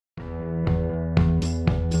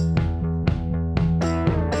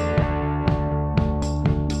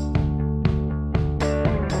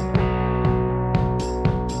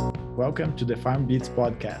welcome to the FarmBits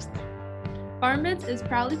podcast. FarmBits is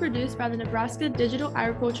proudly produced by the Nebraska Digital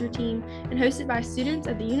Agriculture Team and hosted by students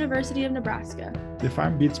at the University of Nebraska. The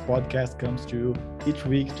FarmBits podcast comes to you each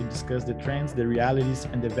week to discuss the trends, the realities,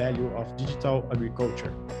 and the value of digital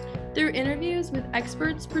agriculture. Through interviews with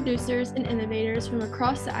experts, producers, and innovators from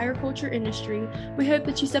across the agriculture industry, we hope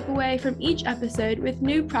that you step away from each episode with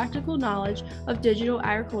new practical knowledge of digital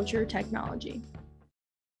agriculture technology.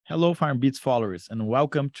 Hello, FarmBits followers, and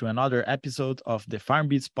welcome to another episode of the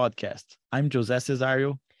FarmBits podcast. I'm José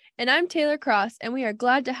Cesario. And I'm Taylor Cross, and we are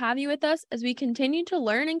glad to have you with us as we continue to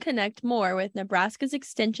learn and connect more with Nebraska's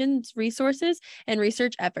Extension's resources and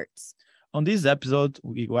research efforts. On this episode,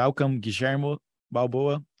 we welcome Guillermo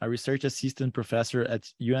Balboa, a research assistant professor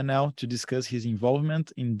at UNL, to discuss his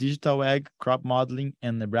involvement in digital ag, crop modeling,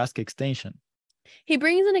 and Nebraska Extension. He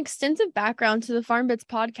brings an extensive background to the FarmBits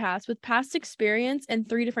podcast with past experience in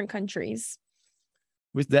 3 different countries.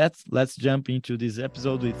 With that, let's jump into this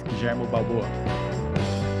episode with Guillermo Balboa.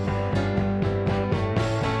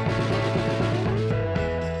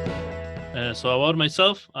 So about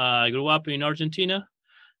myself, I grew up in Argentina.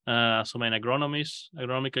 So I'm an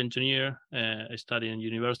agronomic engineer. I studied in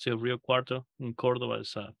University of Rio Cuarto in Córdoba.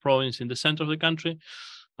 It's a province in the center of the country.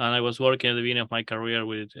 And I was working at the beginning of my career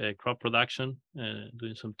with crop production,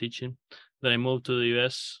 doing some teaching. Then I moved to the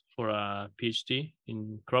US for a PhD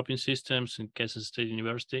in cropping systems in Kansas State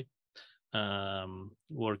University,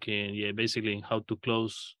 working basically in how to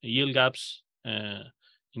close yield gaps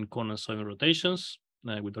in corn and soybean rotations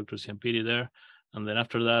with Dr. Ciampiri there. And then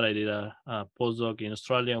after that, I did a postdoc in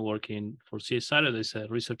Australia working for Cesario. There's a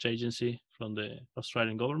research agency from the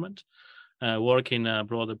Australian government. Working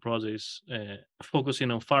broader projects, focusing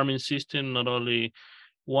on farming system, not only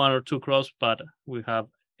 1 or 2 crops, but we have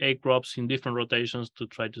 8 crops in different rotations to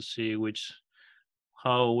try to see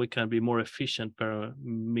how we can be more efficient per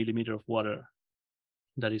millimeter of water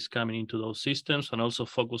that is coming into those systems, and also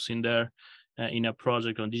focusing there in a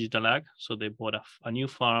project on digital ag. So they bought a new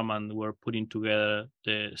farm, and we're putting together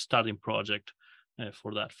the starting project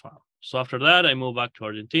for that farm. So after that, I moved back to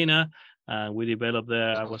Argentina, and we developed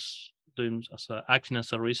there. I was acting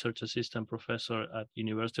as a research assistant professor at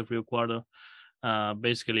University of Rio Cuarto,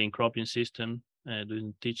 basically in cropping system,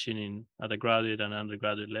 doing teaching at the graduate and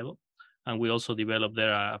undergraduate level. And we also developed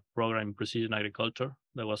there a program in precision agriculture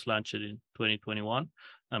that was launched in 2021,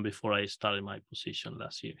 and before I started my position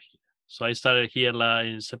last year. So I started here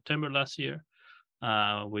in September last year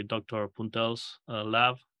with Dr. Puntel's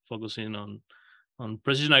lab, focusing on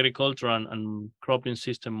precision agriculture and cropping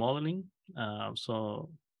system modeling. So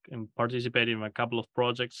I'm participating in a couple of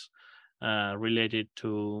projects related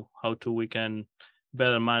to how we can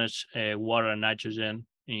better manage water and nitrogen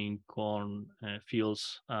in corn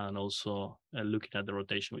fields, and also looking at the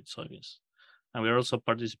rotation with soybeans. And we're also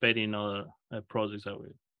participating in other projects that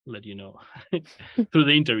will let you know through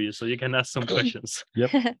the interview, so you can ask some questions.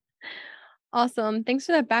 Yep. Awesome. Thanks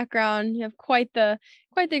for that background. You have quite the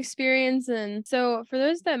experience. And so for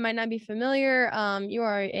those that might not be familiar, you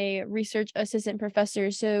are a research assistant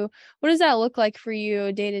professor. So what does that look like for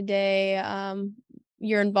you day to day?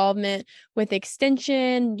 Your involvement with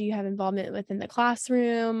extension? Do you have involvement within the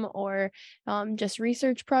classroom, or just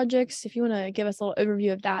research projects? If you want to give us a little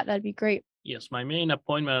overview of that, that'd be great. Yes, my main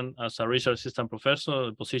appointment as a research assistant professor,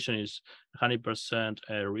 the position is 100%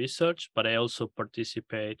 research, but I also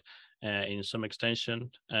participate in some extension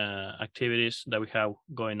activities that we have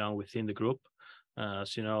going on within the group.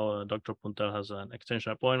 As you know, Dr. Puntel has an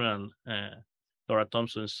extension appointment, and Laura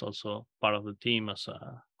Thompson is also part of the team as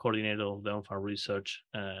a coordinator of the on-farm research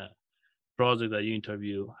project that you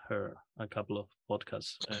interviewed her a couple of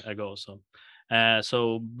podcasts ago.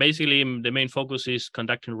 So basically, the main focus is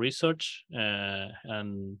conducting research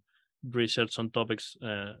and research on topics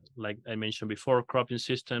like I mentioned before, cropping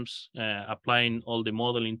systems, applying all the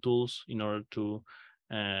modeling tools in order to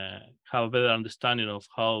have a better understanding of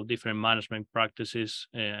how different management practices,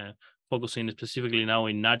 focusing specifically now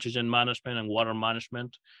in nitrogen management and water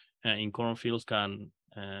management in cornfields, can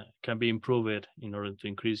be improved in order to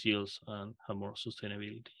increase yields and have more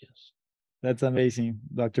sustainability. Yes. That's amazing,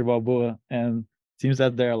 Dr. Balboa. And it seems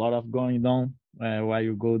that there are a lot of going on while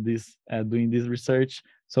you go doing this research.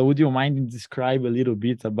 So would you mind describe a little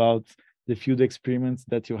bit about the field experiments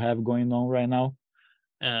that you have going on right now?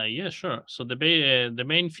 Yeah, sure. So the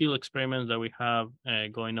main field experiments that we have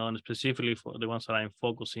going on, specifically for the ones that I'm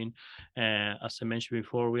focusing, as I mentioned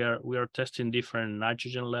before, we are testing different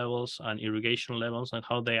nitrogen levels and irrigation levels and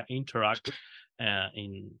how they interact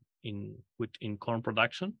in corn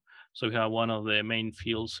production. So we have one of the main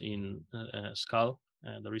fields in SCAL,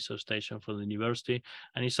 the research station for the university,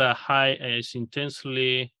 and it's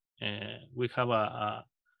intensely we have a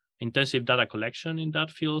intensive data collection in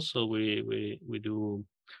that field. So we do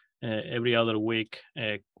every other week.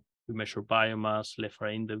 We measure biomass, left,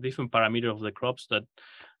 right, the different parameters of the crops that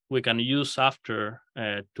we can use after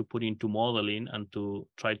to put into modeling and to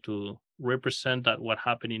try to represent that what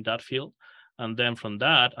happened in that field. And then from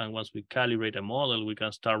that, and once we calibrate a model, we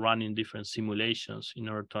can start running different simulations in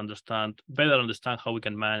order to better understand how we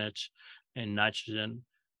can manage nitrogen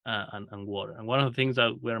and water. And one of the things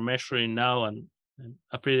that we're measuring now, and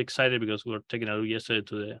I'm pretty excited because we were taking a look yesterday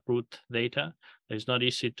to the root data. It's not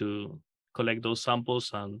easy to collect those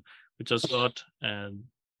samples, and we just got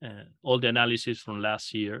all the analysis from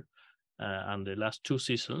last year and the last 2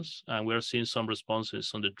 seasons, and we're seeing some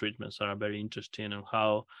responses on the treatments that are very interesting on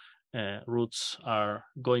how roots are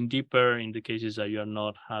going deeper in the cases that you are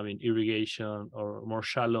not having irrigation, or more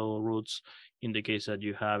shallow roots in the case that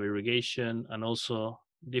you have irrigation, and also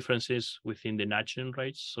differences within the nitrogen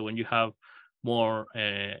rates. So when you have more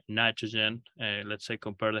nitrogen, let's say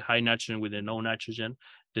compare the high nitrogen with the no nitrogen,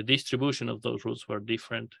 the distribution of those roots were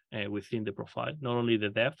different within the profile, not only the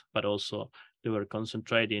depth, but also they were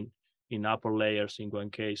concentrating in upper layers in one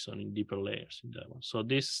case and in deeper layers in that one. So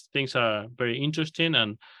these things are very interesting,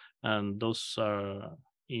 and those are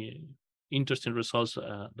interesting results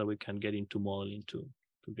that we can get into modeling to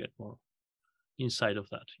get more insight of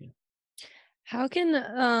that. Yeah. How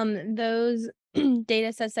can those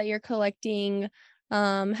data sets that you're collecting,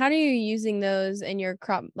 how are you using those in your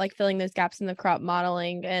crop, like filling those gaps in the crop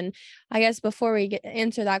modeling? And I guess before we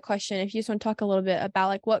answer that question, if you just want to talk a little bit about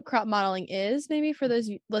like what crop modeling is, maybe for those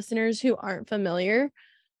listeners who aren't familiar.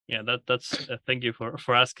 Yeah, that's thank you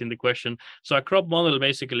for asking the question. So a crop model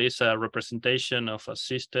basically is a representation of a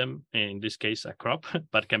system, in this case a crop,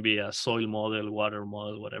 but can be a soil model, water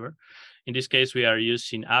model, whatever. In this case, we are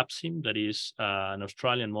using APSIM, that is an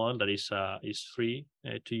Australian model that is free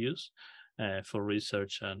to use for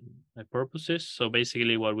research and purposes. So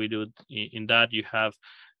basically what we do in that, you have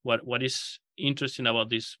what is interesting about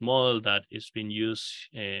this model that is being used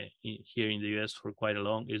here in the US for quite a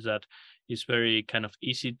long is that it's very kind of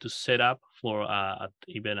easy to set up for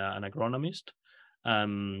even an agronomist.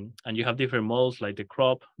 And you have different models like the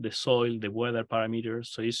crop, the soil, the weather parameters.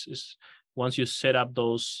 So it's once you set up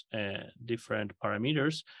those different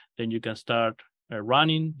parameters, then you can start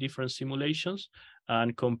running different simulations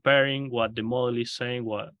and comparing what the model is saying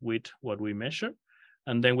with what we measure.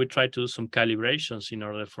 And then we try to do some calibrations in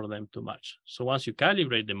order for them to match. So once you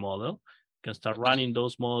calibrate the model, you can start running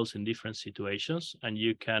those models in different situations, and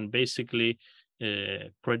you can basically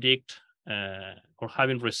predict or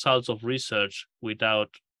having results of research without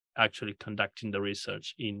actually conducting the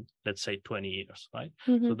research in, let's say, 20 years, right?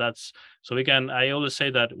 Mm-hmm. So I always say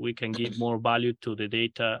that we can give more value to the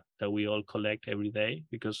data that we all collect every day,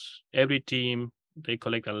 because every team, they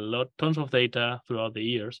collect tons of data throughout the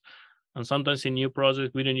years. And sometimes in new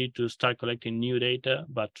projects, we don't need to start collecting new data,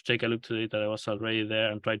 but to take a look to the data that was already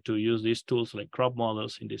there and try to use these tools like crop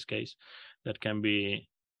models in this case, that can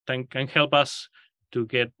help us to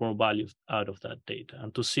get more value out of that data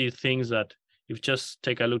and to see things that if you just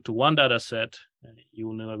take a look to one data set, you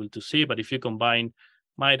will not be able to see. But if you combine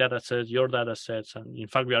my data sets, your data sets, and in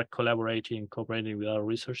fact, we are cooperating with our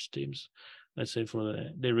research teams, let's say for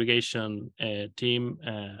the irrigation team.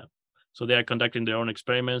 So they are conducting their own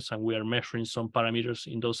experiments, and we are measuring some parameters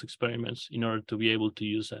in those experiments in order to be able to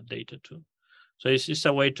use that data too. So it's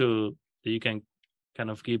a way that you can kind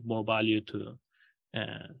of give more value to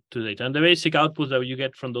data. And the basic outputs that you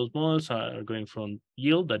get from those models are going from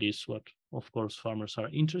yield, that is what, of course, farmers are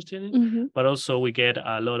interested in. Mm-hmm. But also we get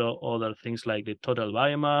a lot of other things like the total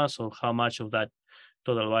biomass, or how much of that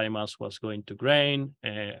total biomass was going to grain.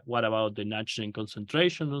 What about the nitrogen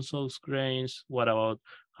concentration of those grains? What about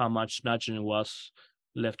how much nitrogen was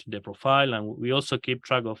left in the profile? And we also keep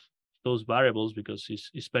track of those variables because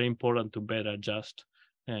it's very important to better adjust,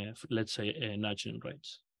 let's say, nitrogen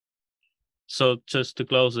rates. So just to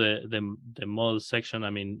close the model section, I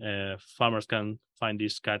mean, farmers can find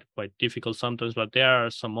this quite difficult sometimes, but there are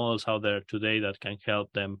some models out there today that can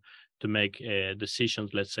help them to make decisions,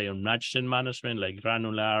 let's say, on nitrogen management, like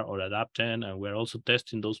granular or adaptant, and we're also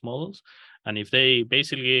testing those models. And if they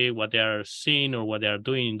basically what they are seeing or what they are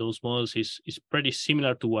doing in those models is pretty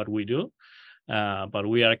similar to what we do, but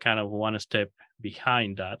we are kind of one step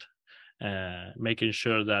behind that, making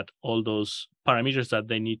sure that all those parameters that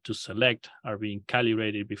they need to select are being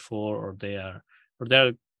calibrated before, or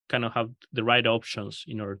they're kind of have the right options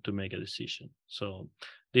in order to make a decision. So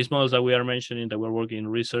these models that we are mentioning that we're working in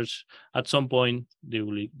research, at some point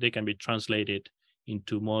they can be translated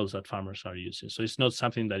into models that farmers are using. So it's not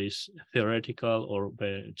something that is theoretical or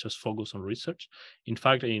just focused on research. In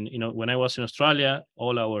fact, when I was in Australia,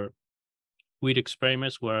 all our wheat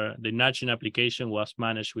experiments where the nudging application was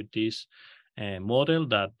managed with this model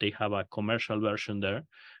that they have a commercial version there.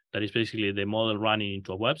 That is basically the model running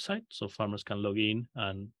into a website, so farmers can log in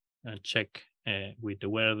and check with the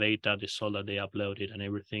weather data, the soil that they uploaded, and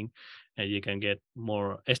everything. And you can get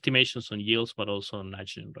more estimations on yields, but also on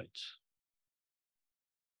nitrogen rates.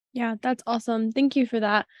 Yeah, that's awesome. Thank you for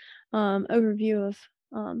that overview of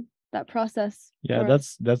that process. Yeah,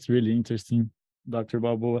 that's really interesting, Dr.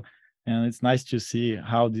 Balboa. And it's nice to see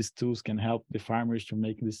how these tools can help the farmers to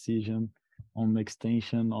make decision on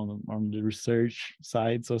extension, on the research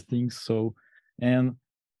sides of things. So, and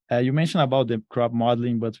you mentioned about the crop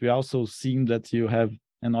modeling, but we also seen that you have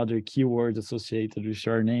another keywords associated with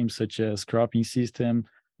your name, such as cropping system,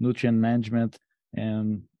 nutrient management,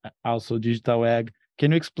 and also digital ag.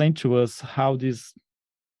 Can you explain to us how this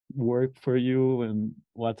work for you and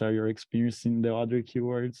what are your experience in the other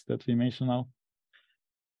keywords that we mentioned now?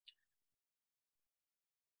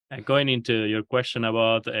 Going into your question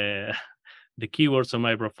about the keywords on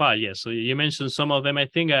my profile, yes. So you mentioned some of them. I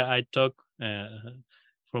think I talk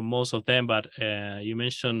from most of them, but you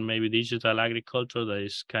mentioned maybe digital agriculture. That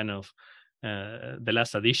is kind of the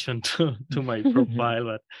last addition to my profile.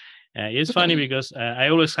 But it's funny because I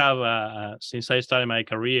always have, since I started my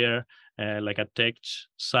career, like a tech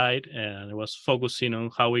side, and I was focusing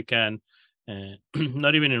on how we can,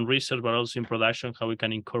 not even in research, but also in production, how we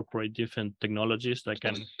can incorporate different technologies that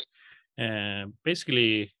can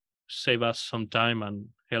basically save us some time and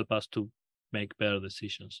help us to make better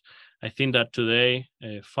decisions. I think that today,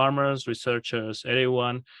 farmers, researchers,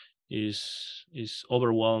 everyone is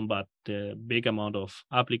overwhelmed by the big amount of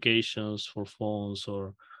applications for phones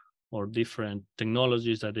or different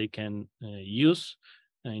technologies that they can use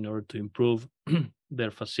in order to improve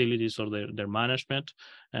their facilities or their management.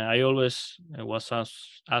 I always was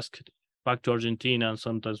asked back to Argentina and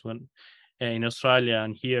sometimes when in Australia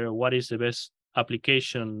and here, what is the best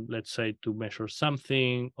application, let's say, to measure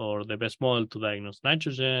something or the best model to diagnose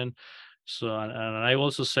nitrogen. So, and I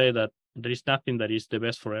also say that there is nothing that is the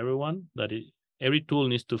best for everyone, that every tool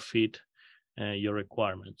needs to fit your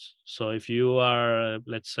requirements. So if you are,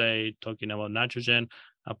 let's say, talking about nitrogen,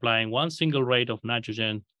 applying one single rate of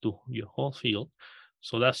nitrogen to your whole field,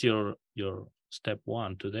 so that's your step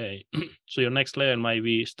one today. So your next level might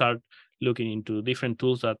be start looking into different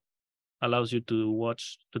tools that allows you to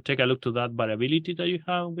take a look to that variability that you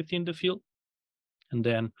have within the field. And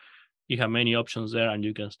then you have many options there and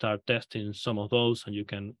you can start testing some of those, and you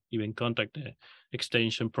can even contact the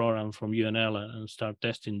extension program from UNL and start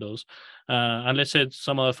testing those. And let's say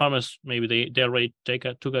some of the farmers, maybe they already took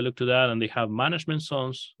a look to that and they have management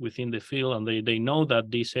zones within the field, and they know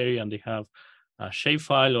that this area, and they have a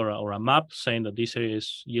shapefile or a map saying that this area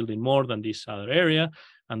is yielding more than this other area,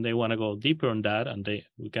 and they want to go deeper on that, and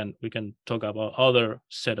we can talk about other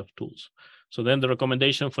set of tools. So then the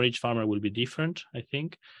recommendation for each farmer will be different, I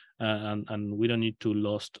think, and we don't need to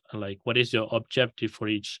lost like what is your objective for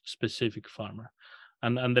each specific farmer.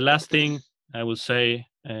 And the last thing I will say,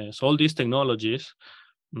 so all these technologies,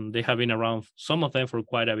 they have been around, some of them for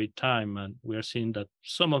quite a bit of time, and we are seeing that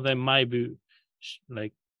some of them might be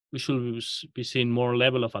like we should be seeing more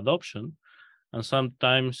level of adoption. And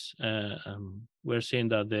sometimes we're seeing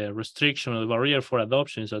that the restriction or the barrier for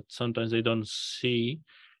adoption is that sometimes they don't see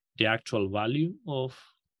the actual value of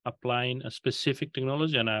applying a specific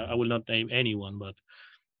technology. And I will not name anyone, but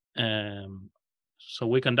so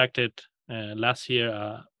we conducted last year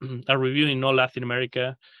a review in all Latin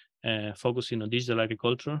America, focusing on digital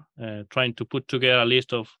agriculture, trying to put together a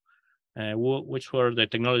list of which were the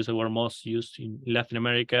technologies that were most used in Latin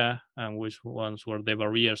America and which ones were the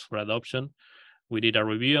barriers for adoption. We did a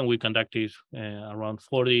review and we conducted around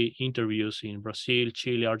 40 interviews in Brazil,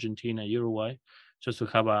 Chile, Argentina, Uruguay, just to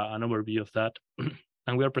have an overview of that.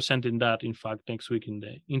 And we are presenting that, in fact, next week in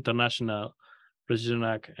the International Precision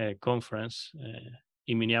Ag Conference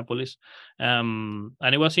in Minneapolis. And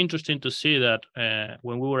it was interesting to see that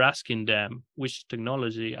when we were asking them, which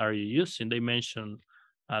technology are you using? They mentioned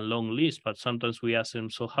a long list, but sometimes we ask them,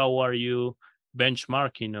 so how are you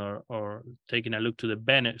benchmarking or taking a look to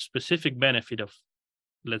the specific benefit of,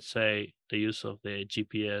 let's say, the use of the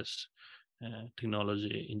GPS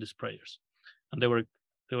technology in the sprayers? And they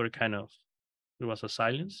were kind of, there was a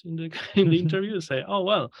silence in the interview. Say, oh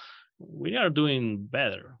well, we are doing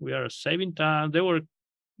better. We are saving time. They were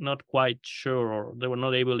not quite sure, or they were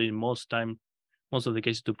not able in most of the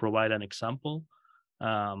cases to provide an example.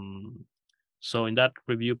 So in that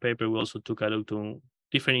review paper, we also took a look to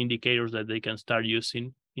different indicators that they can start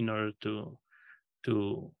using in order to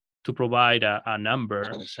provide a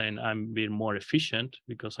number saying I'm being more efficient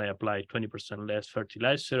because I apply 20% less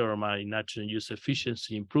fertilizer, or my nitrogen use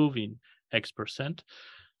efficiency improving X%.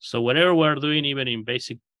 So whatever we're doing, even in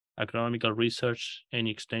basic agronomical research,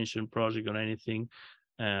 any extension project or anything,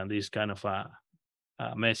 this kind of a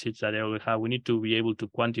message that I always have, we need to be able to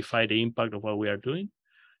quantify the impact of what we are doing,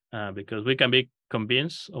 because we can be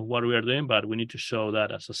convinced of what we are doing, but we need to show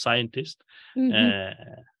that as a scientist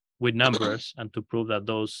with numbers and to prove that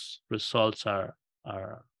those results are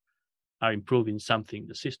improving something,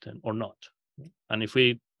 the system, or not. And if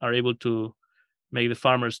we are able to make the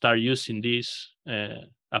farmers start using this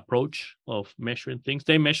approach of measuring things,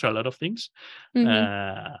 they measure a lot of things,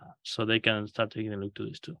 so they can start taking a look to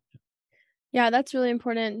this too. Yeah, that's really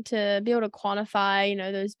important to be able to quantify,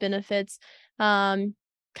 those benefits.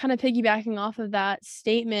 Kind of piggybacking off of that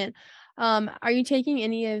statement, are you taking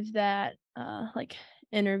any of that like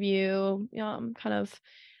interview kind of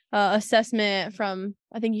assessment from,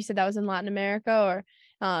 I think you said that was in Latin America,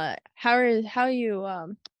 or how are you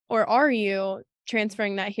or are you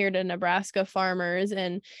transferring that here to Nebraska farmers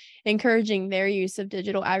and encouraging their use of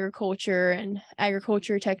digital agriculture and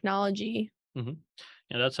agriculture technology?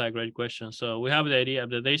 Yeah, that's a great question. So we have the idea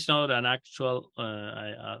that there's not an actual,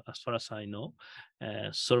 as far as I know,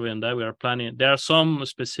 survey on that. We are planning. There are some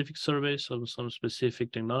specific surveys on some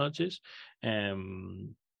specific technologies.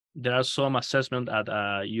 There are some assessment at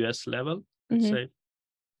a U.S. level, let's say.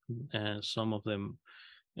 Some of them,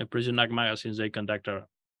 Precision Ag magazines, they conduct an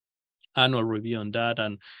annual review on that.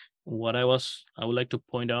 And what I would like to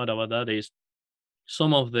point out about that is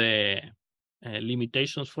some of the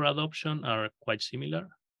limitations for adoption are quite similar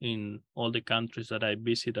in all the countries that I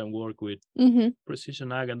visit and work with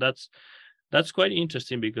precision ag, and that's quite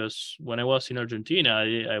interesting, because when I was in Argentina,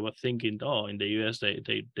 I was thinking, in the US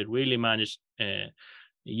they really managed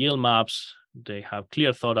yield maps. They have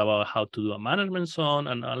clear thought about how to do a management zone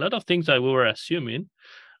and a lot of things that we were assuming.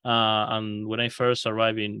 And when I first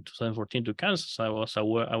arrived in 2014 to Kansas, I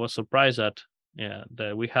was surprised that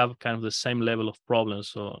we have kind of the same level of problems.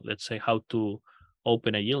 So let's say how to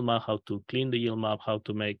open a yield map, how to clean the yield map, how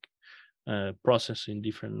to make process in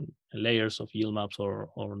different layers of yield maps, or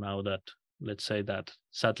now that, let's say, that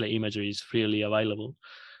satellite imagery is freely available.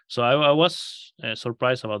 So I was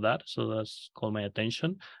surprised about that. So that's caught my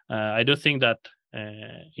attention. I do think that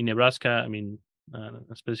in Nebraska, I mean,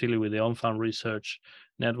 especially with the on-farm research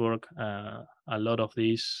network, a lot of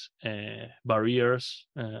these barriers,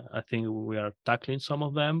 I think we are tackling some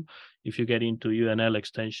of them. If you get into UNL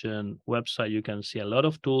Extension website, you can see a lot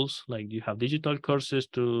of tools, like you have digital courses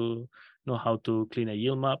to know how to clean a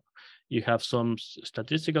yield map. You have some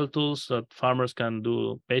statistical tools that farmers can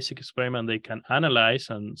do basic experiment. They can analyze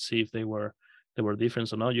and see if they were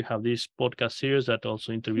different or not. You have this podcast series that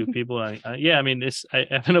also interview people. And yeah, I mean,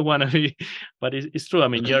 I don't want to be, but it's true. I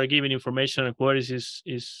mean, you are giving information, and queries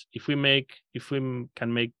is if we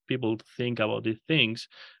can make people think about these things,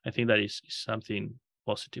 I think that is something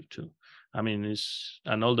positive too. I mean,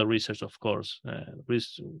 and all the research, of course,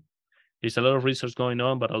 there's a lot of research going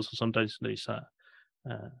on, but also sometimes there is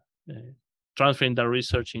transferring that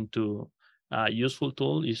research into a useful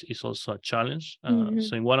tool is also a challenge.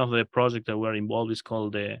 So in one of the projects that we're involved is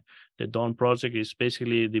called the Dawn project. Is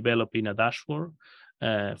basically developing a dashboard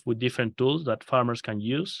with different tools that farmers can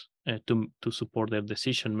use to support their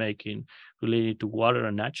decision making related to water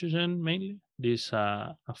and nitrogen mainly. This is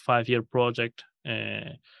a 5-year project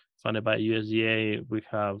funded by USDA. We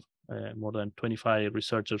have more than 25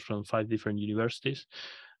 researchers from 5 different universities.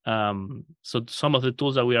 So some of the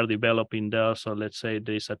tools that we are developing there, so let's say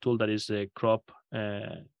there's a tool that is a crop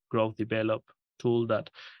growth develop tool that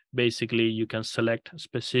basically you can select a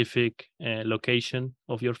specific location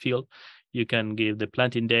of your field. You can give the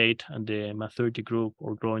planting date and the maturity group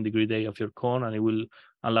or growing degree date of your corn, and it will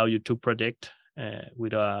allow you to predict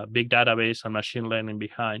with a big database and machine learning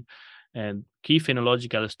behind, and key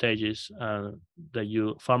phenological stages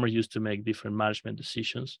that farmers use to make different management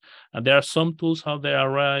decisions. And there are some tools out there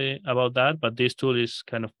already about that, but this tool is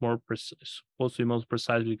kind of supposed to be more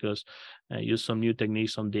precise because use some new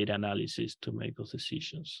techniques on data analysis to make those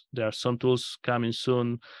decisions. There are some tools coming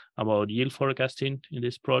soon about yield forecasting in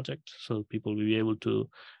this project, so people will be able to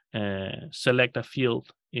select a field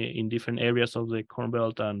in different areas of the Corn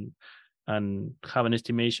Belt and have an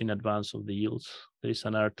estimation in advance of the yields. There is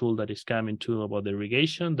another tool that is coming too about the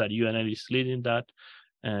irrigation that UNL is leading that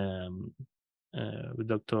with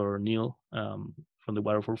Dr. Neil from the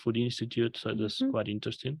Water for Food Institute. So that's quite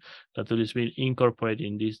interesting. That tool is being incorporated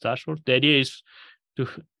in this dashboard. The idea is to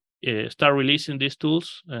start releasing these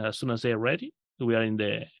tools as soon as they are ready. we are in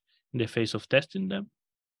the phase of testing them.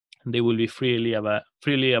 And they will be freely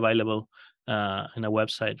available in a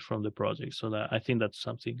website from the project. So that I think that's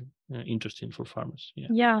something interesting for farmers. Yeah.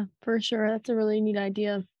 Yeah, for sure. That's a really neat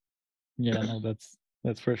idea. Yeah, no,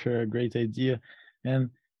 that's for sure a great idea. And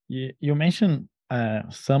you mentioned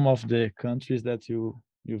some of the countries that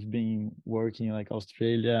you've been working, like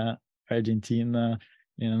Australia, Argentina,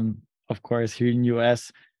 and of course here in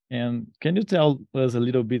US. And can you tell us a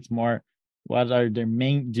little bit more what are the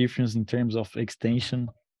main difference in terms of extension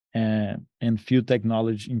and field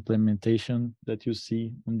technology implementation that you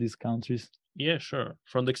see in these countries? Yeah, sure.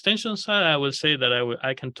 From the extension side, I will say that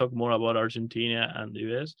I can talk more about Argentina and the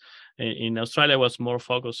US. In Australia, I was more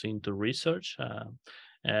focused into research.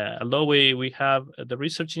 Although we have the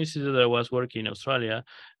research institute that was working in Australia,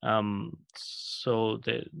 so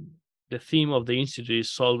the theme of the institute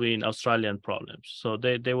is solving Australian problems. So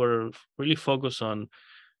they were really focused on,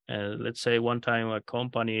 let's say, one time a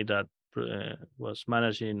company that was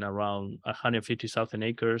managing around 150,000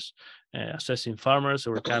 acres, assessing farmers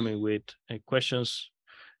who were coming with questions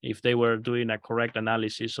if they were doing a correct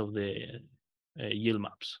analysis of the yield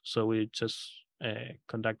maps. So we just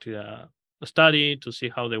conducted a study to see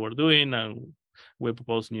how they were doing, and we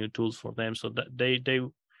proposed new tools for them so that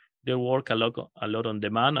they work a lot on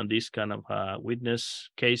demand and these kind of witness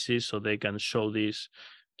cases, so they can show the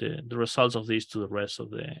results of this to the rest of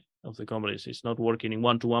the companies. It's not working in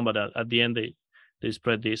one-to-one, but at the end they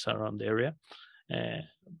spread this around the area.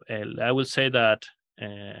 I will say that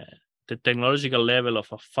the technological level of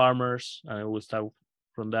farmers, and I will start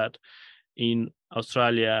from that, in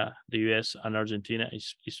Australia, the US, and Argentina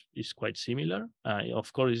is quite similar.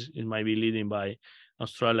 Of course, it might be leading by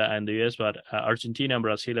Australia and the US, but Argentina and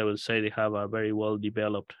Brazil, I will say they have a very well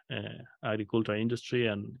developed agricultural industry,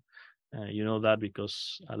 and you know that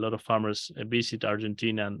because a lot of farmers visit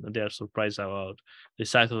Argentina and they are surprised about the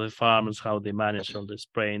size of the farms, how they manage all the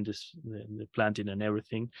spraying, the planting and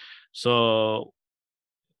everything. So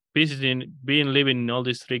living in all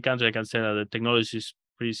these three countries, I can say that the technology is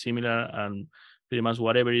pretty similar, and pretty much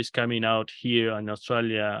whatever is coming out here in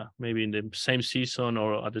Australia, maybe in the same season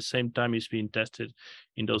or at the same time, is being tested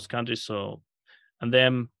in those countries. So, and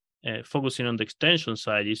then focusing on the extension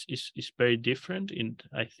side is very different.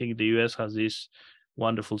 I think the US has this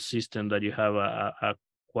wonderful system that you have a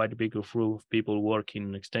quite big group of people working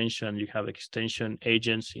in extension. You have extension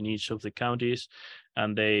agents in each of the counties,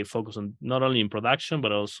 and they focus on not only in production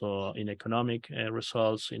but also in economic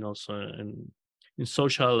results, and also in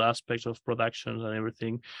social aspects of production and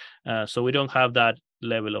everything. So we don't have that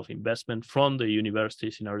level of investment from the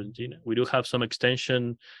universities in Argentina. We do have some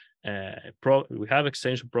extension. We have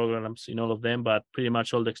extension programs in all of them, but pretty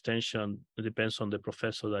much all the extension depends on the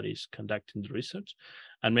professor that is conducting the research,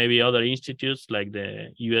 and maybe other institutes like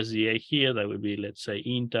the USDA here, that would be, let's say,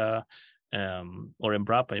 INTA or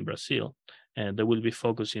Embrapa in Brazil, and they will be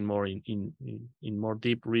focusing more in more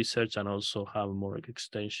deep research and also have more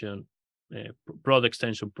extension. Broad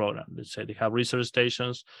extension program. Let's say they have research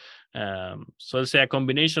stations. So let's say a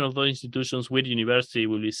combination of those institutions with university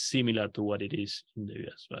will be similar to what it is in the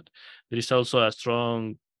US, but there is also a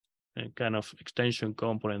strong kind of extension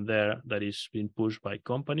component there that is being pushed by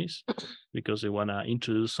companies because they want to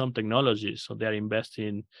introduce some technologies. So they're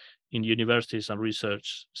investing in universities and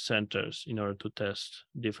research centers in order to test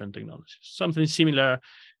different technologies. Something similar,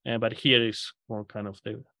 but here is more kind of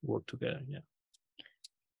they work together. Yeah.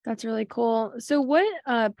 That's really cool. So what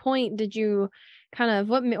point did you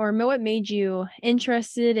what made you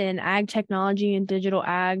interested in ag technology and digital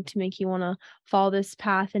ag to make you want to follow this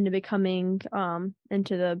path into becoming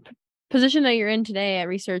into the position that you're in today, a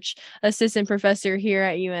research assistant professor here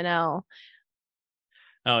at UNL?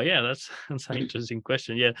 Oh yeah, that's an interesting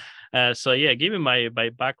question. Yeah. So yeah, given my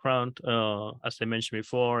background, as I mentioned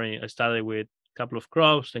before, I started with couple of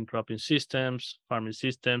crops, then cropping systems, farming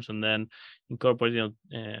systems, and then incorporating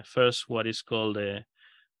first what is called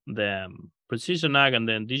the precision ag and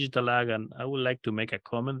then digital ag. And I would like to make a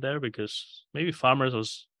comment there because maybe farmers or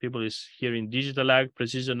people is hearing digital ag,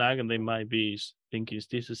 precision ag, and they might be thinking, is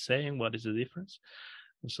this the same? What is the difference?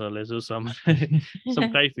 So let's do some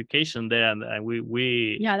clarification there, and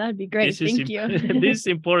we yeah, that'd be great. Thank you. This is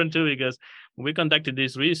important too because when we conducted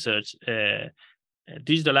this research.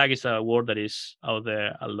 Digital ag is a word that is out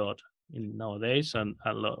there a lot nowadays, and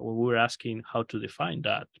a lot when we were asking how to define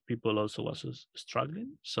that, people also was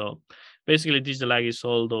struggling. So basically, digital ag is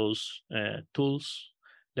all those tools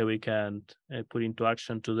that we can put into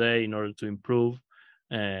action today in order to improve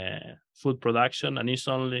food production, and it's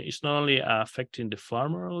not only affecting the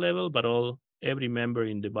farmer level, but every member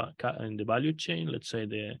in the value chain. Let's say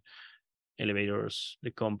elevators,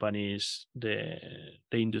 the companies, the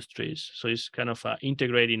industries. So it's kind of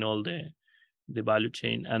integrating all the value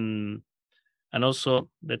chain, and also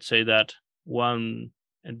let's say that the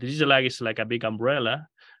digital ag is like a big umbrella,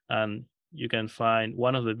 and you can find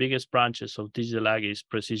one of the biggest branches of digital ag is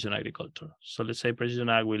precision agriculture. So let's say precision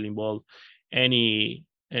ag will involve any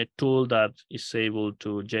tool that is able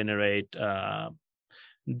to generate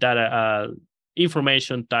data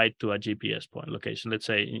information tied to a GPS point location, let's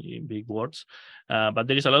say in big words. But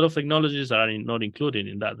there is a lot of technologies that are not included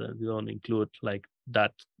in that. They don't include like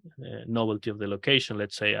that novelty of the location,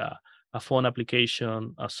 let's say a phone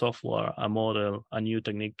application, a software, a model, a new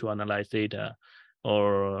technique to analyze data,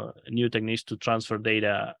 or new techniques to transfer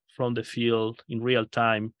data from the field in real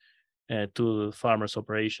time to the farmers'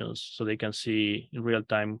 operations, so they can see in real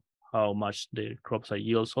time how much the crops are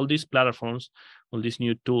yields. All these platforms, all these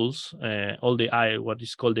new tools, all the what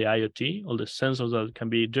is called the IoT, all the sensors that can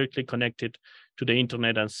be directly connected to the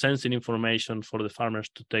internet and sensing information for the farmers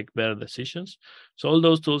to take better decisions. So all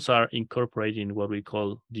those tools are incorporated in what we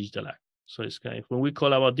call digital ag. So it's kind of, when we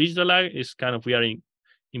call about digital ag, it's kind of we are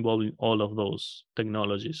involving all of those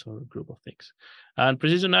technologies or a group of things. And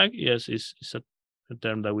precision ag, yes, is a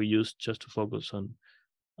term that we use just to focus on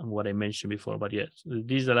what I mentioned before. But yes,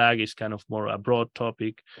 digital ag is kind of more a broad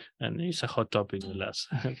topic, and it's a hot topic in the last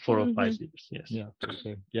 4 or 5 years. Yes. Yeah.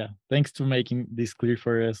 Okay. Yeah. Thanks for making this clear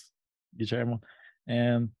for us, Guillermo.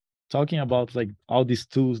 And talking about like all these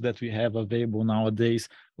tools that we have available nowadays,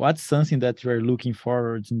 what's something that you are looking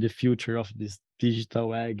forward in the future of this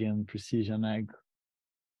digital ag and precision ag?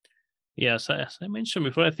 Yes, as I mentioned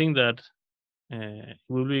before, I think that it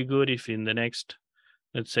will be good if in the next,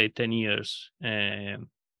 let's say, 10 years,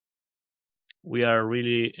 we are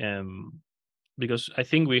really, because I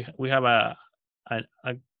think we have a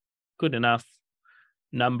good enough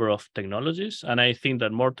number of technologies, and I think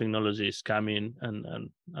that more technology is coming,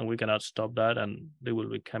 and we cannot stop that, and they will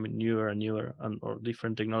be coming newer and newer or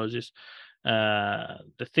different technologies.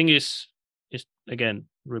 The thing is again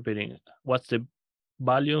repeating, what's the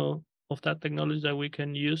value of that technology that we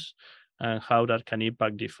can use, and how that can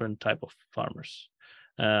impact different type of farmers.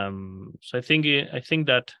 So I think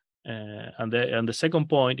that, and the second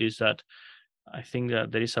point is that I think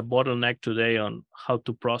that there is a bottleneck today on how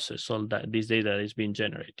to process all this data that is being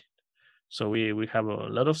generated. So we have a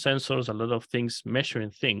lot of sensors, a lot of things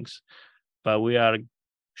measuring things, but we are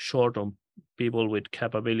short on people with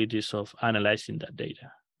capabilities of analyzing that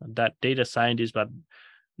data. That data scientists, but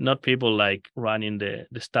not people like running the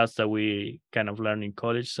stats that we kind of learn in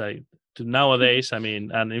college. So nowadays, I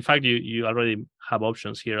mean, and in fact, you already have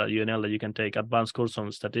options here at UNL that you can take advanced course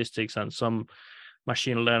on statistics and some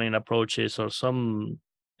machine learning approaches, or some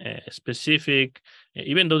specific,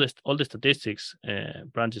 even though all the statistics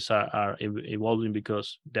branches are evolving,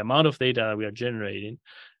 because the amount of data we are generating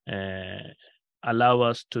allow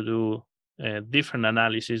us to do different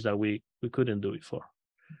analysis that we couldn't do before.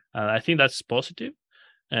 And I think that's positive.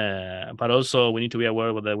 But also we need to be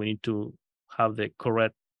aware that we need to have the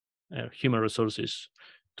correct human resources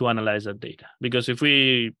to analyze that data. Because if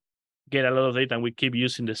we get a lot of data and we keep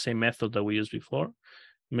using the same method that we used before,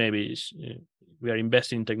 maybe we are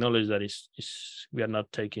investing in technology that is we are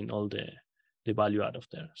not taking all the value out of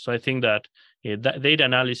there. So I think that data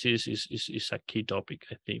analysis is a key topic,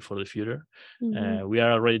 I think, for the future. We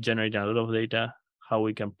are already generating a lot of data, how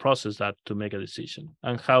we can process that to make a decision,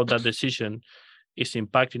 and how that decision is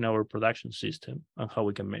impacting our production system, and how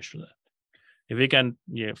we can measure that. If we can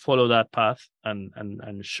follow that path and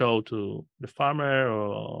show to the farmer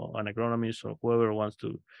or an agronomist or whoever wants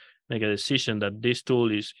to make a decision that this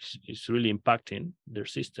tool is really impacting their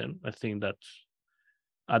system, I think that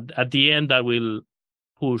at the end that will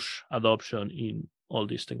push adoption in all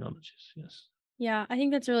these technologies. Yes. Yeah, I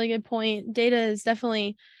think that's a really good point. Data is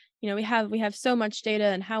definitely, we have so much data,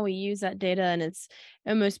 and how we use that data, and it's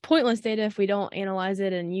almost pointless data if we don't analyze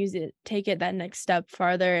it and use it, take it that next step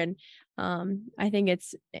farther. And I think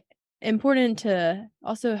it's important to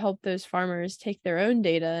also help those farmers take their own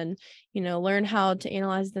data and, learn how to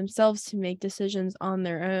analyze themselves to make decisions on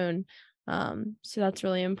their own. So that's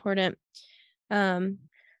really important.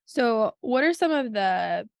 So what are some of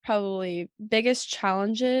the probably biggest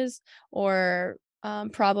challenges or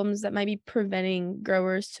problems that might be preventing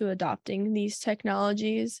growers to adopting these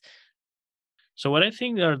technologies? So what I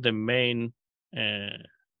think are the main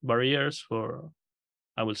barriers for,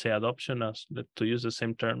 I would say, adoption, to use the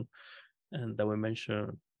same term and that we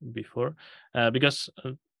mentioned before, because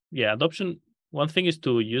adoption, one thing is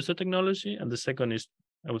to use the technology, and the second is,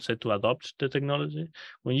 I would say, to adopt the technology.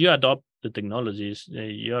 When you adopt the technologies,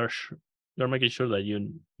 you're making sure that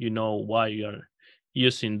you know why you are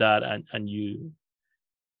using that, and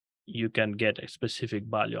you can get a specific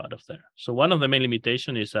value out of there. So one of the main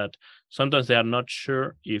limitations is that sometimes they are not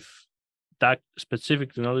sure if that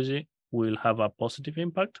specific technology will have a positive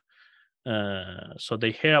impact. So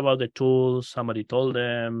they hear about the tools, somebody told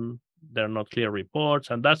them, there are not clear reports,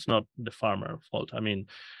 and that's not the farmer fault. I mean,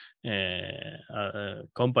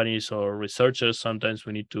 companies or researchers, sometimes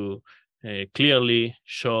we need to clearly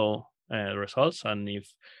show results, and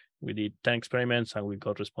if we did 10 experiments and we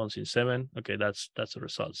got response in 7, okay, that's a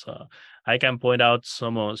result. So I can point out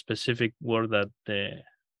some specific work that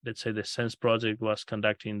let's say the Sense project was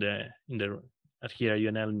conducting at here at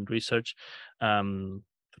UNL in research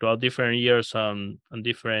throughout different years on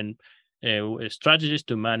different strategies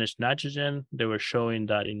to manage nitrogen. They were showing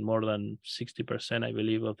that in more than 60%, I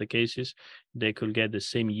believe, of the cases, they could get the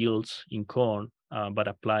same yields in corn, but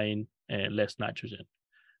applying less nitrogen.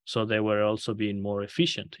 So they were also being more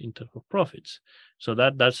efficient in terms of profits. So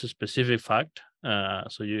that's a specific fact.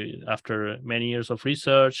 So after many years of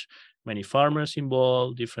research, many farmers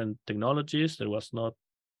involved, different technologies, there was not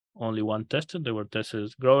only one tested. There were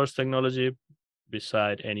tested growers technology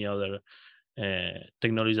beside any other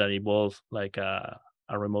technology that evolved, like a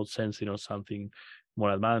remote sensing or something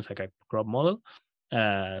more advanced, like a crop model.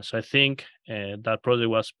 So I think that project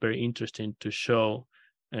was very interesting to show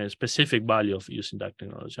a specific value of using that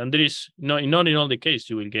technology. And there is not in all the cases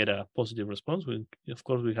you will get a positive response. Of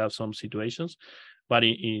course, we have some situations, but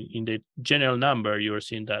in the general number, you are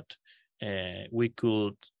seeing that we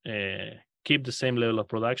could keep the same level of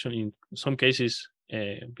production. In some cases,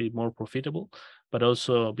 be more profitable, but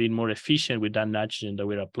also being more efficient with that nitrogen that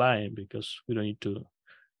we're applying, because we don't need to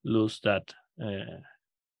lose that.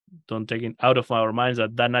 Don't take it out of our minds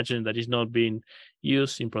that nitrogen that is not being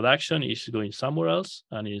used in production is going somewhere else,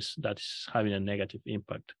 and that is having a negative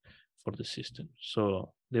impact for the system.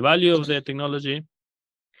 So the value of the technology,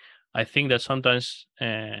 I think that sometimes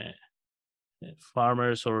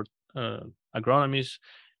farmers or agronomists,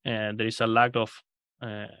 there is a lack of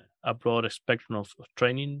a broad spectrum of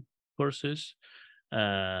training courses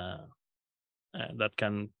that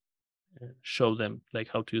can show them like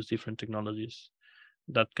how to use different technologies.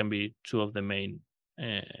 That can be two of the main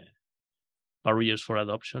barriers for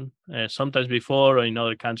adoption. Sometimes before, in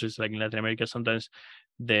other countries like in Latin America, sometimes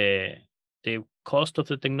the cost of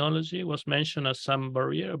the technology was mentioned as some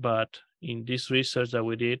barrier, but in this research that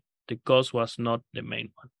we did, the cost was not the main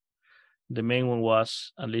one. The main one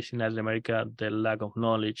was, at least in Latin America, the lack of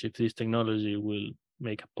knowledge if this technology will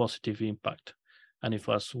make a positive impact and if it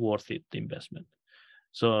was worth it, the investment.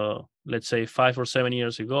 So let's say 5 or 7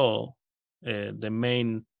 years ago, the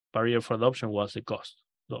main barrier for adoption was the cost.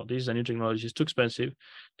 So this is a new technology, it's too expensive.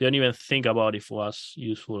 They don't even think about if it was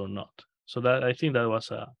useful or not. So that, I think that was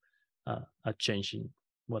a change in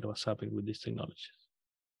what was happening with these technologies.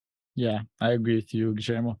 Yeah, I agree with you,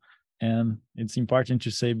 Guillermo. And it's important to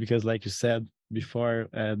say, because like you said before,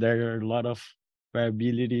 there are a lot of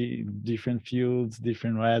variability in different fields,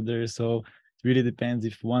 different weather. So it really depends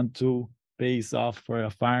if one tool pays off for a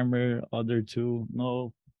farmer, other two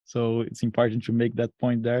no. So it's important to make that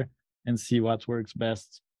point there and see what works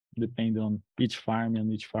best depending on each farm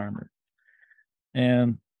and each farmer.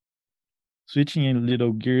 And switching in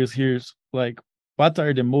little gears here, like, what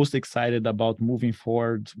are the most excited about moving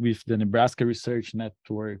forward with the Nebraska Research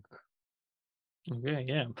Network? Okay,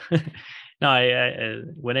 yeah. No, I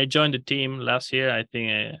when I joined the team last year, I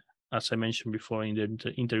think, as I mentioned before in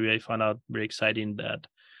the interview, I found out very exciting that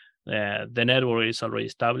the network is already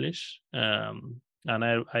established. And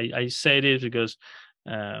I say this because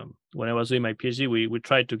when I was doing my PhD, we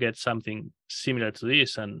tried to get something similar to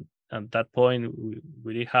this, and at that point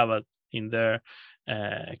we did have in there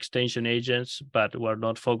extension agents, but we're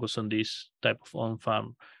not focused on this type of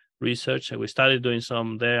on-farm research. We started doing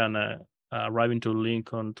some there, and arriving to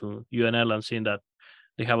Lincoln, to UNL, and seeing that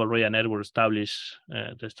they have already a network established.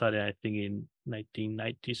 They started, I think, in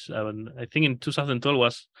 1990s. I think in 2012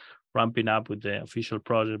 was ramping up with the official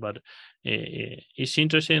project, but it's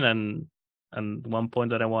interesting. And one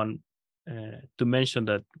point that I want to mention,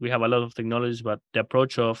 that we have a lot of technologies, but the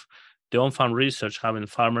approach of the on-farm research, having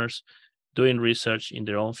farmers doing research in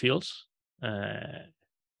their own fields,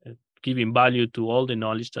 giving value to all the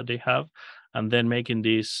knowledge that they have, and then making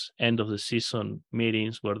these end of the season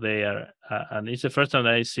meetings where they are, and it's the first time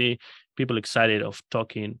that I see people excited of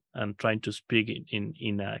talking and trying to speak in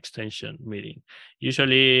an extension meeting.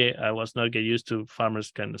 Usually I was not get used to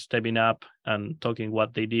farmers kind of stepping up and talking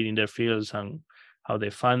what they did in their fields and how they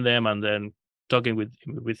find them, and then talking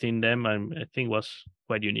within them. And I think was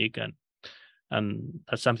quite unique. and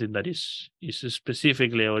that's something that is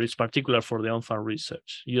specifically or is particular for the on-farm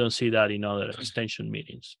research. You don't see that in other extension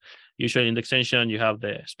meetings. Usually in the extension, you have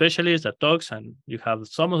the specialist that talks, and you have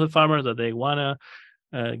some of the farmers that they want to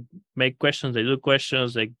make questions. They do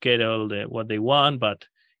questions, they get all what they want. But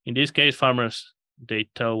in this case, farmers, they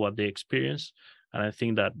tell what they experience. And I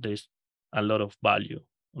think that there's a lot of value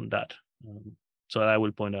on that. So I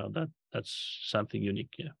will point out that that's something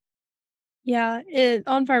unique. Yeah. Yeah,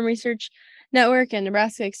 on-farm research network and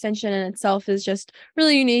Nebraska Extension in itself is just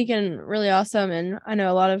really unique and really awesome. And I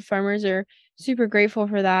know a lot of farmers are super grateful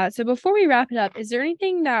for that. So before we wrap it up, is there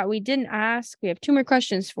anything that we didn't ask? We have 2 more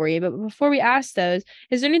questions for you, but before we ask those,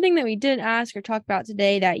 is there anything that we didn't ask or talk about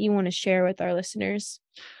today that you want to share with our listeners?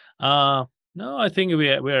 No, I think we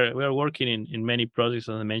are working in many projects,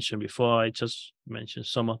 as I mentioned before. I just mentioned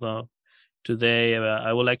some of them today.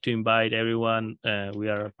 I would like to invite everyone. We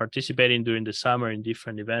are participating during the summer in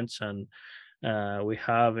different events, and we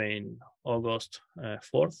have in August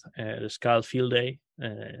 4th the Scout Field Day.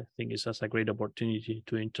 I think it's just a great opportunity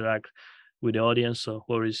to interact with the audience. So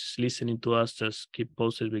whoever is listening to us, just keep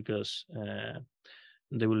posted, because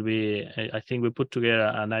there will be. I think we put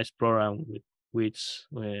together a nice program with weeds,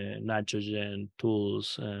 nitrogen,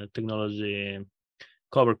 tools, technology,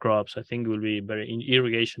 cover crops. I think it will be very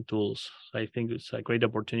irrigation tools. I think it's a great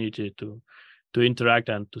opportunity to interact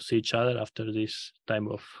and to see each other after this time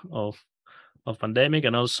of pandemic.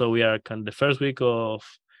 And also we are the first week of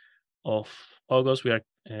August, we are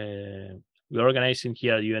organizing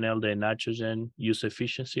here at UNL the nitrogen use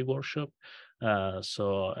efficiency workshop.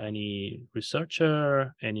 So any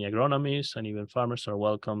researcher, any agronomists, and even farmers are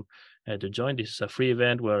welcome to join. This is a free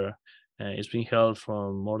event where it's been held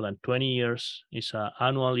for more than 20 years. It's an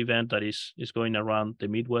annual event that is going around the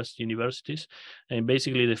Midwest universities. And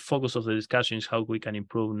basically the focus of the discussion is how we can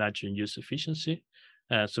improve nitrogen use efficiency.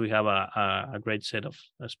 So we have a great set of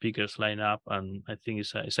speakers lined up, and I think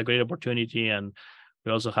it's a great opportunity. And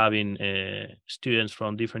we're also having students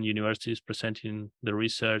from different universities presenting the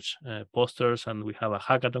research posters, and we have a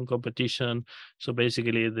hackathon competition. So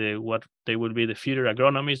basically, what they will be the future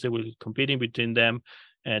agronomists, they will be competing between them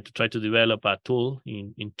to try to develop a tool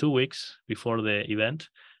in 2 weeks before the event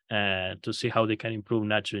to see how they can improve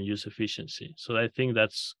nitrogen use efficiency. So I think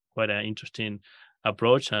that's quite an interesting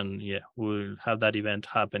approach, and yeah, we'll have that event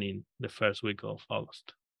happening the first week of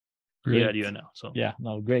August. Here at UNL. So yeah,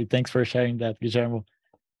 no, great. Thanks for sharing that, Guillermo.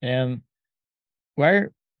 And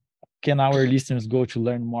where can our listeners go to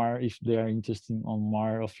learn more if they are interested on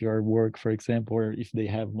more of your work, for example, or if they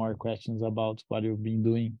have more questions about what you've been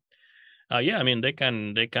doing? Yeah, I mean, they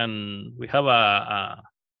can. We have a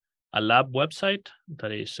lab website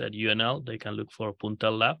that is at UNL. They can look for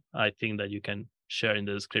Puntel Lab. I think that you can share in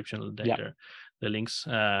the description later the links.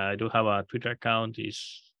 I do have a Twitter account.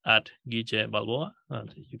 Is at Guille Balboa.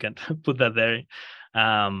 You can put that there.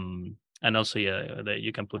 And also,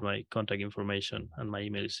 you can put my contact information, and my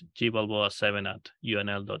email is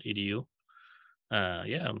gbalboa7@unl.edu.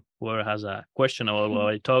 Whoever has a question about what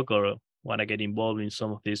I talk or want to get involved in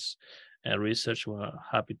some of this research, we're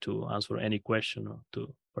happy to answer any question or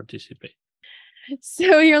to participate.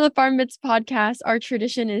 So here on the FarmBits podcast, our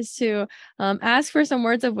tradition is to ask for some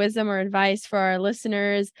words of wisdom or advice for our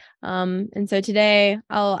listeners. And so today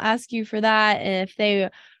I'll ask you for that. If they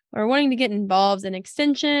are wanting to get involved in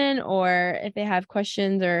extension, or if they have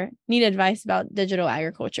questions or need advice about digital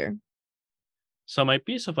agriculture. So my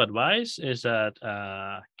piece of advice is that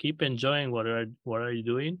keep enjoying what are you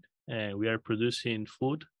doing. We are producing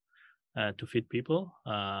food to feed people.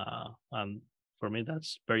 And for me,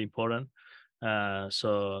 that's very important.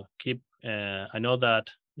 So keep. I know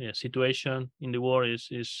that the situation in the world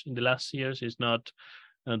is in the last years is not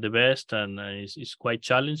the best, and is quite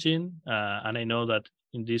challenging. And I know that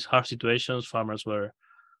in these hard situations, farmers were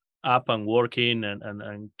up and working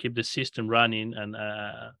and keep the system running. And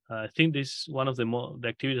I think this is one of the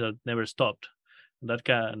activities that never stopped. That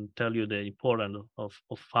can tell you the importance of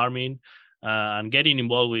farming and getting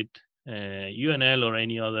involved with UNL or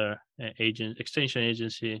any other extension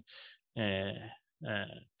agency.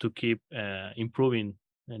 To keep improving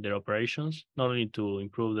their operations, not only to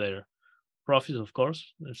improve their profits, of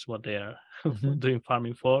course, that's what they are doing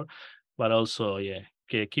farming for, but also,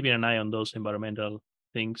 keeping an eye on those environmental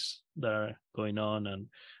things that are going on. And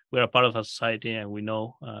we're a part of a society, and we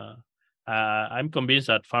know. I'm convinced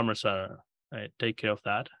that farmers are take care of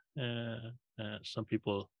that. Some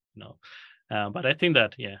people, but I think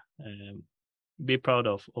that be proud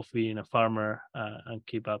of being a farmer and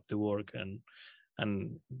keep up the work, and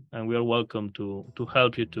we are welcome to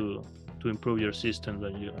help you to improve your systems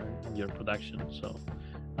and your production. So,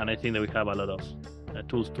 and I think that we have a lot of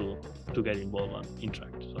tools to get involved and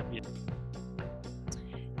interact. So yeah.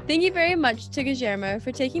 Thank you very much to Guillermo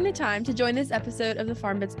for taking the time to join this episode of the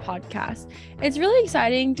FarmBits podcast. It's really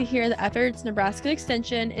exciting to hear the efforts Nebraska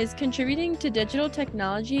Extension is contributing to digital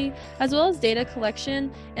technology as well as data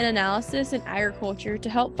collection and analysis in agriculture to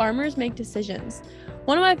help farmers make decisions.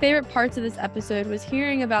 One of my favorite parts of this episode was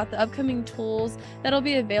hearing about the upcoming tools that'll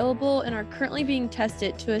be available and are currently being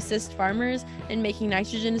tested to assist farmers in making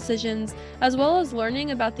nitrogen decisions, as well as learning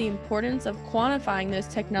about the importance of quantifying those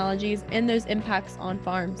technologies and those impacts on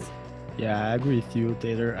farms. Yeah, I agree with you,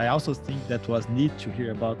 Taylor. I also think that was neat to hear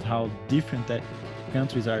about how different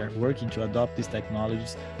countries are working to adopt these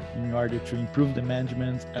technologies in order to improve the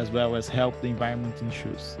management as well as help the environment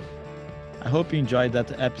issues. I hope you enjoyed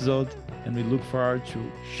that episode, and we look forward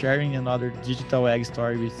to sharing another digital ag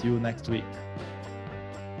story with you next week.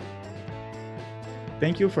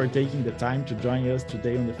 Thank you for taking the time to join us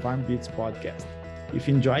today on the FarmBits podcast. If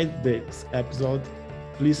you enjoyed this episode,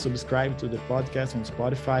 please subscribe to the podcast on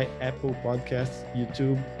Spotify, Apple Podcasts,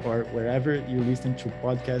 YouTube, or wherever you listen to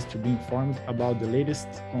podcasts to be informed about the latest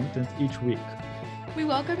content each week. We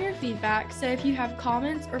welcome your feedback, so if you have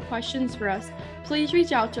comments or questions for us, please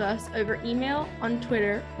reach out to us over email, on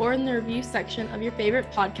Twitter, or in the review section of your favorite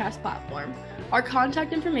podcast platform. Our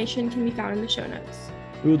contact information can be found in the show notes.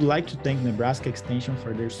 We would like to thank Nebraska Extension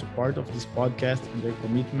for their support of this podcast and their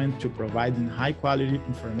commitment to providing high-quality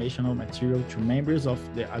informational material to members of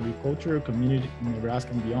the agricultural community in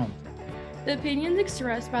Nebraska and beyond. The opinions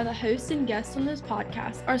expressed by the hosts and guests on this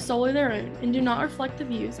podcast are solely their own and do not reflect the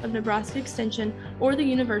views of Nebraska Extension or the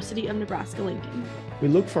University of Nebraska-Lincoln. We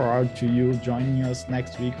look forward to you joining us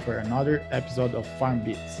next week for another episode of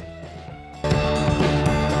FarmBits.